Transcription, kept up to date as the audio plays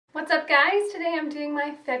What's up guys? Today I'm doing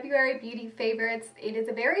my February beauty favorites. It is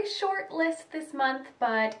a very short list this month,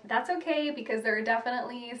 but that's okay because there are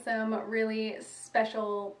definitely some really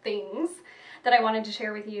special things that I wanted to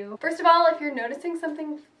share with you. First of all, if you're noticing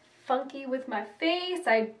something funky with my face,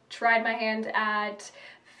 I tried my hand at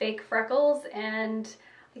fake freckles and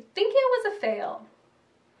I think it was a fail,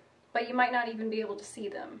 but you might not even be able to see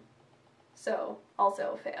them. So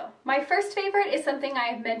also a fail. My first favorite is something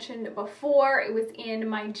I've mentioned before. It was in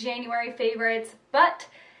my January favorites, but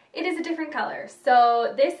it is a different color.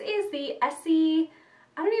 So this is the Essie,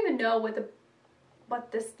 I don't even know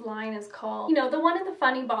what this line is called. You know, the one in the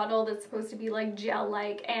funny bottle that's supposed to be like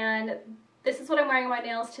gel-like, and this is what I'm wearing on my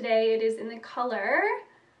nails today. It is in the color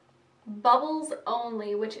Bubbles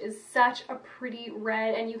Only, which is such a pretty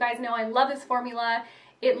red, and you guys know I love this formula.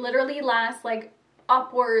 It literally lasts like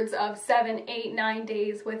upwards of 7, 8, 9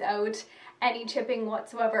 days without any chipping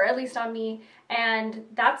whatsoever, at least on me, and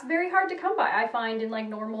that's very hard to come by, I find, in like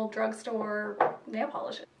normal drugstore nail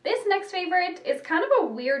polishes. This next favorite is kind of a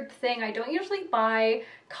weird thing. I don't usually buy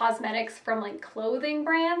cosmetics from like clothing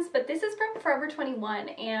brands, but this is from Forever 21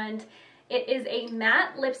 and it is a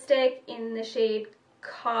matte lipstick in the shade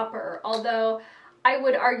Copper, although I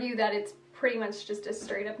would argue that it's pretty much just a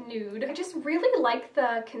straight up nude. I just really like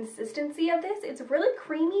the consistency of this. It's really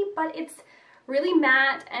creamy, but it's really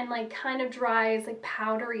matte and like kind of dries, like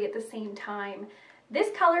powdery at the same time. This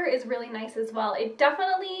color is really nice as well. It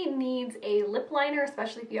definitely needs a lip liner,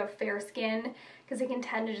 especially if you have fair skin, because it can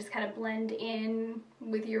tend to just kind of blend in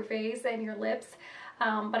with your face and your lips.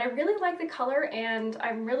 But I really like the color and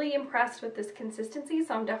I'm really impressed with this consistency,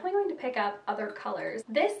 so I'm definitely going to pick up other colors.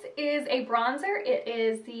 This is a bronzer. It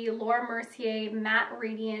is the Laura Mercier Matte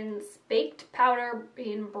Radiance Baked Powder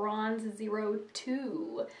in Bronze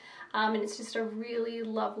 02. And it's just a really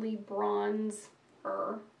lovely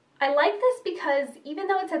bronzer. I like this because even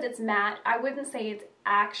though it says it's matte, I wouldn't say it's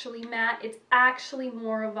actually matte. It's actually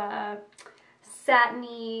more of a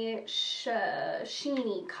satiny,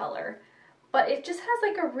 sheeny color. But it just has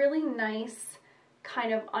like a really nice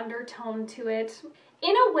kind of undertone to it.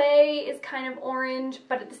 In a way, it's kind of orange,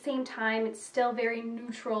 but at the same time, it's still very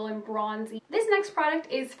neutral and bronzy. This next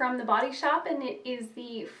product is from The Body Shop, and it is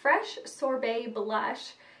the Fresh Sorbet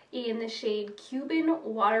Blush in the shade Cuban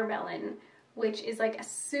Watermelon, which is like a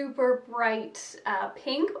super bright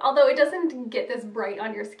pink, although it doesn't get this bright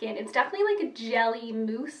on your skin. It's definitely like a jelly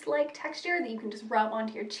mousse-like texture that you can just rub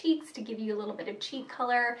onto your cheeks to give you a little bit of cheek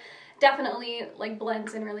color. Definitely like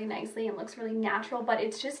blends in really nicely and looks really natural, but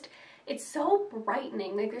it's so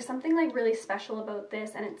brightening. Like there's something like really special about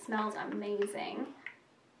this, and it smells amazing.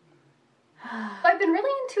 I've been really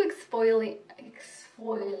into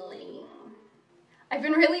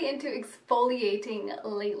exfoliating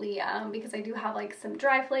lately because I do have like some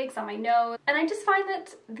dry flakes on my nose, and I just find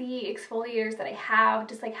that the exfoliators that I have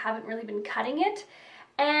just like haven't really been cutting it.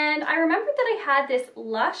 And I remembered that I had this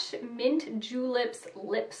Lush Mint Juleps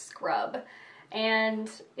lip scrub,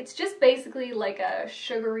 and it's just basically like a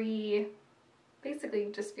sugary,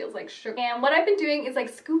 basically just feels like sugar. And what I've been doing is like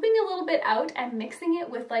scooping a little bit out and mixing it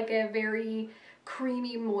with like a very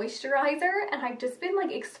creamy moisturizer, and I've just been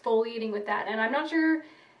like exfoliating with that. And I'm not sure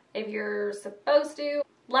if you're supposed to.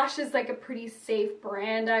 Lush is like a pretty safe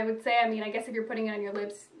brand, I would say. I mean, I guess if you're putting it on your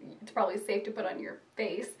lips, it's probably safe to put on your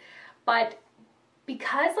face, but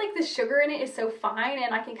because like the sugar in it is so fine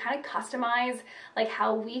and I can kind of customize like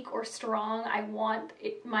how weak or strong I want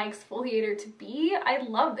my exfoliator to be, I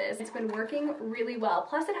love this. It's been working really well.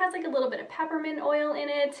 Plus it has like a little bit of peppermint oil in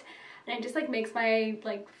it, and it just like makes my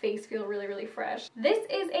like face feel really, really fresh. This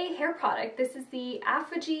is a hair product. This is the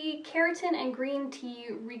aphoegee Keratin and Green Tea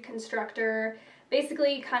Reconstructor.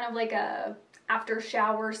 Basically kind of like a after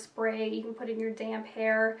shower spray you can put in your damp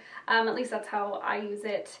hair. At least that's how I use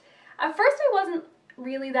it. At first I wasn't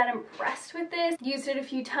really that impressed with this. Used it a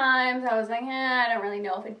few times. I was like, I don't really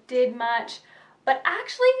know if it did much. But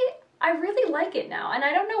actually, I really like it now. And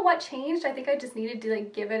I don't know what changed. I think I just needed to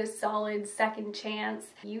like give it a solid second chance.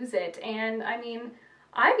 Use it. And I mean,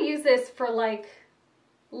 I've used this for like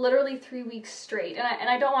literally 3 weeks straight. And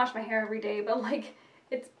I don't wash my hair every day, but like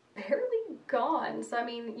it's barely gone. So I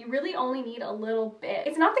mean, you really only need a little bit.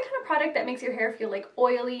 It's not the kind of product that makes your hair feel like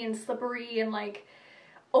oily and slippery and like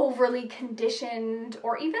overly conditioned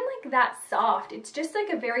or even like that soft. It's just like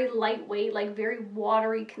a very lightweight, like very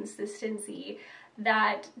watery consistency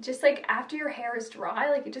that just like after your hair is dry,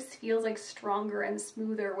 like it just feels like stronger and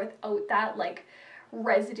smoother without that like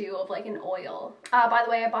residue of like an oil. By the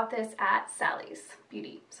way, I bought this at Sally's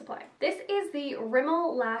Beauty Supply. This is the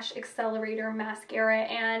Rimmel Lash Accelerator Mascara,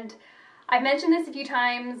 and I've mentioned this a few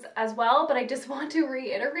times as well, but I just want to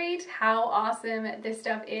reiterate how awesome this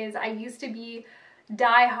stuff is. I used to be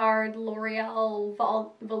die-hard L'Oreal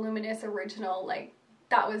Voluminous Original, like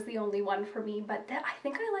that was the only one for me, but I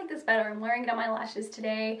think I like this better. I'm wearing it on my lashes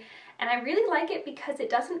today, and I really like it because it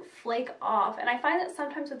doesn't flake off. And I find that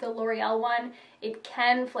sometimes with the L'Oreal one, it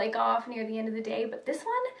can flake off near the end of the day, but this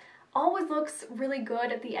one always looks really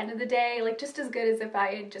good at the end of the day, like just as good as if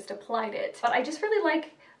I had just applied it. But I just really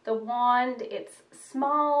like the wand. It's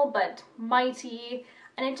small but mighty,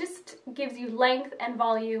 and it just gives you length and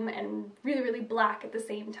volume and really, really black at the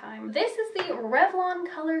same time. This is the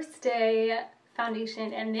Revlon Color Stay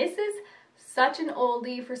foundation, and this is such an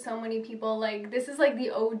oldie for so many people. Like, this is like the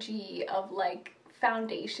OG of like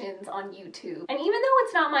foundations on YouTube. And even though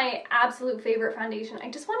it's not my absolute favorite foundation, I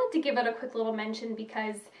just wanted to give it a quick little mention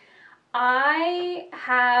because I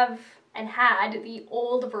have and had the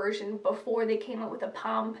old version before they came out with a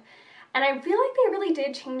pump, and I feel like they really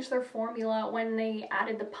did change their formula when they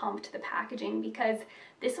added the pump to the packaging, because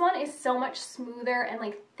this one is so much smoother and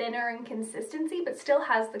like thinner in consistency but still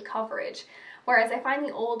has the coverage. Whereas I find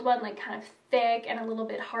the old one like kind of thick and a little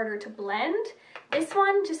bit harder to blend. This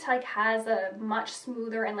one just like has a much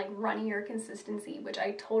smoother and like runnier consistency, which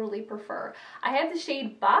I totally prefer. I have the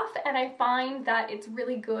shade Buff, and I find that it's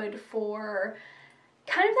really good for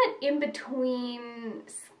kind of that in-between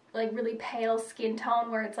like really pale skin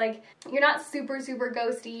tone where it's like you're not super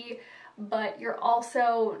ghosty, but you're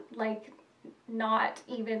also like not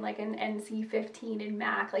even like an NC15 in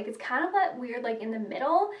MAC. Like, it's kind of that weird like in the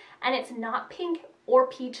middle, and it's not pink or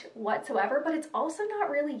peach whatsoever, but it's also not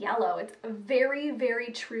really yellow. It's a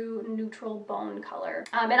very true neutral bone color.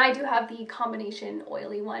 And I do have the combination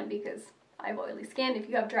oily one because I have oily skin. If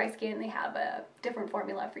you have dry skin, they have a different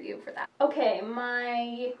formula for you for that. Okay,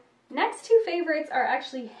 my next two favorites are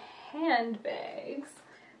actually handbags.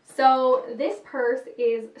 So this purse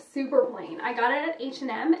is super plain. I got it at H&M,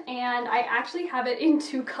 and I actually have it in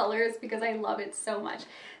two colors because I love it so much.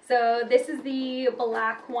 So this is the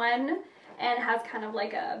black one, and it has kind of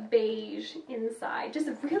like a beige inside. Just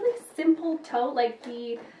a really simple tote. Like,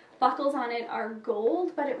 the buckles on it are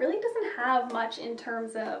gold, but it really doesn't have much in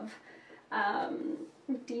terms of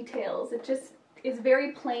details. It just is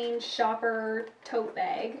very plain shopper tote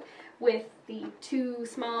bag with the two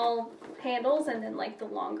small handles and then like the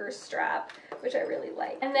longer strap, which I really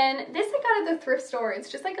like. And then this I got at the thrift store. It's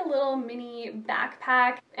just like a little mini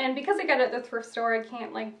backpack, and because I got it at the thrift store, I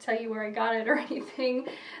can't like tell you where I got it or anything.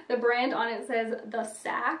 The brand on it says The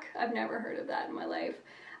Sack. I've never heard of that in my life.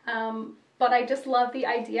 But I just love the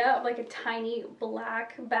idea of like a tiny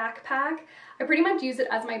black backpack. I pretty much use it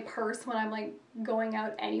as my purse when I'm like going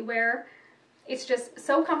out anywhere. It's just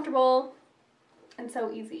so comfortable and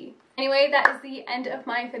so easy. Anyway, that is the end of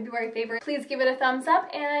my February favorite. Please give it a thumbs up,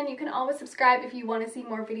 and you can always subscribe if you want to see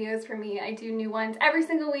more videos from me. I do new ones every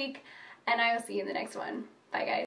single week, and I will see you in the next one. Bye guys.